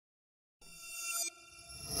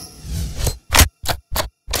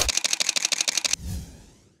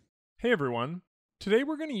Hey everyone, today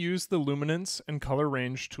we're going to use the Luminance and Color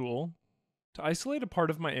Range tool to isolate a part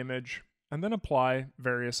of my image and then apply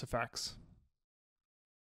various effects.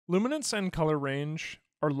 Luminance and Color Range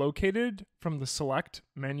are located from the Select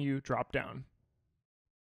menu dropdown.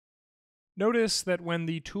 Notice that when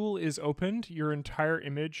the tool is opened, your entire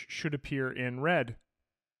image should appear in red.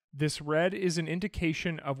 This red is an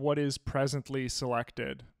indication of what is presently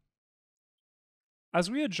selected. As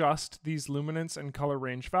we adjust these luminance and color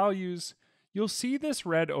range values, you'll see this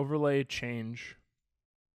red overlay change.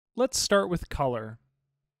 Let's start with color.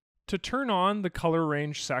 To turn on the color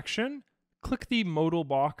range section, click the modal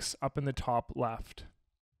box up in the top left.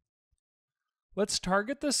 Let's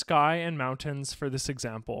target the sky and mountains for this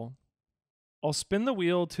example. I'll spin the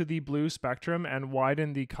wheel to the blue spectrum and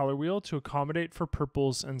widen the color wheel to accommodate for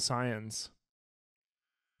purples and cyans.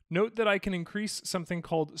 Note that I can increase something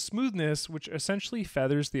called smoothness, which essentially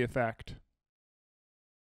feathers the effect.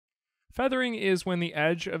 Feathering is when the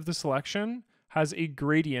edge of the selection has a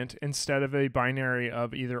gradient instead of a binary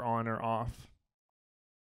of either on or off.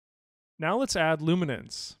 Now let's add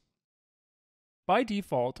luminance. By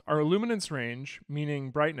default, our luminance range,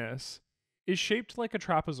 meaning brightness, is shaped like a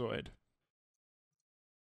trapezoid.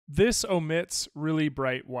 This omits really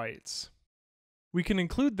bright whites. We can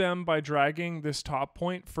include them by dragging this top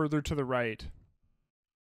point further to the right.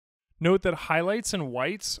 Note that highlights and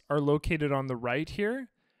whites are located on the right here,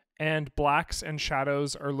 and blacks and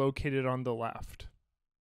shadows are located on the left.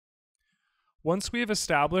 Once we have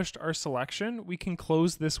established our selection, we can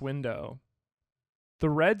close this window. The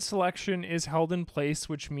red selection is held in place,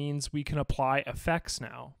 which means we can apply effects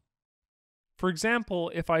now. For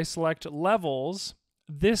example, if I select levels,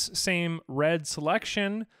 this same red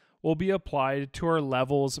selection will be applied to our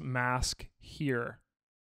levels mask here.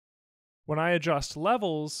 When I adjust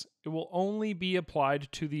levels, it will only be applied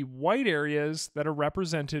to the white areas that are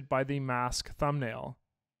represented by the mask thumbnail.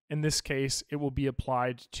 In this case, it will be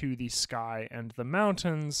applied to the sky and the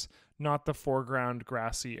mountains, not the foreground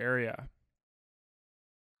grassy area.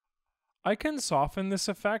 I can soften this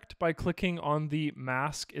effect by clicking on the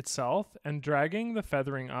mask itself and dragging the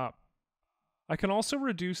feathering up. I can also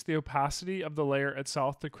reduce the opacity of the layer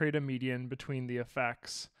itself to create a median between the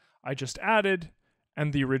effects I just added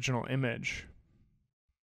and the original image.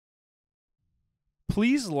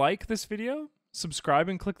 Please like this video, subscribe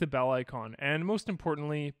and click the bell icon, and most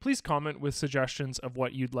importantly, please comment with suggestions of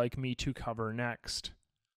what you'd like me to cover next.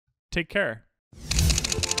 Take care.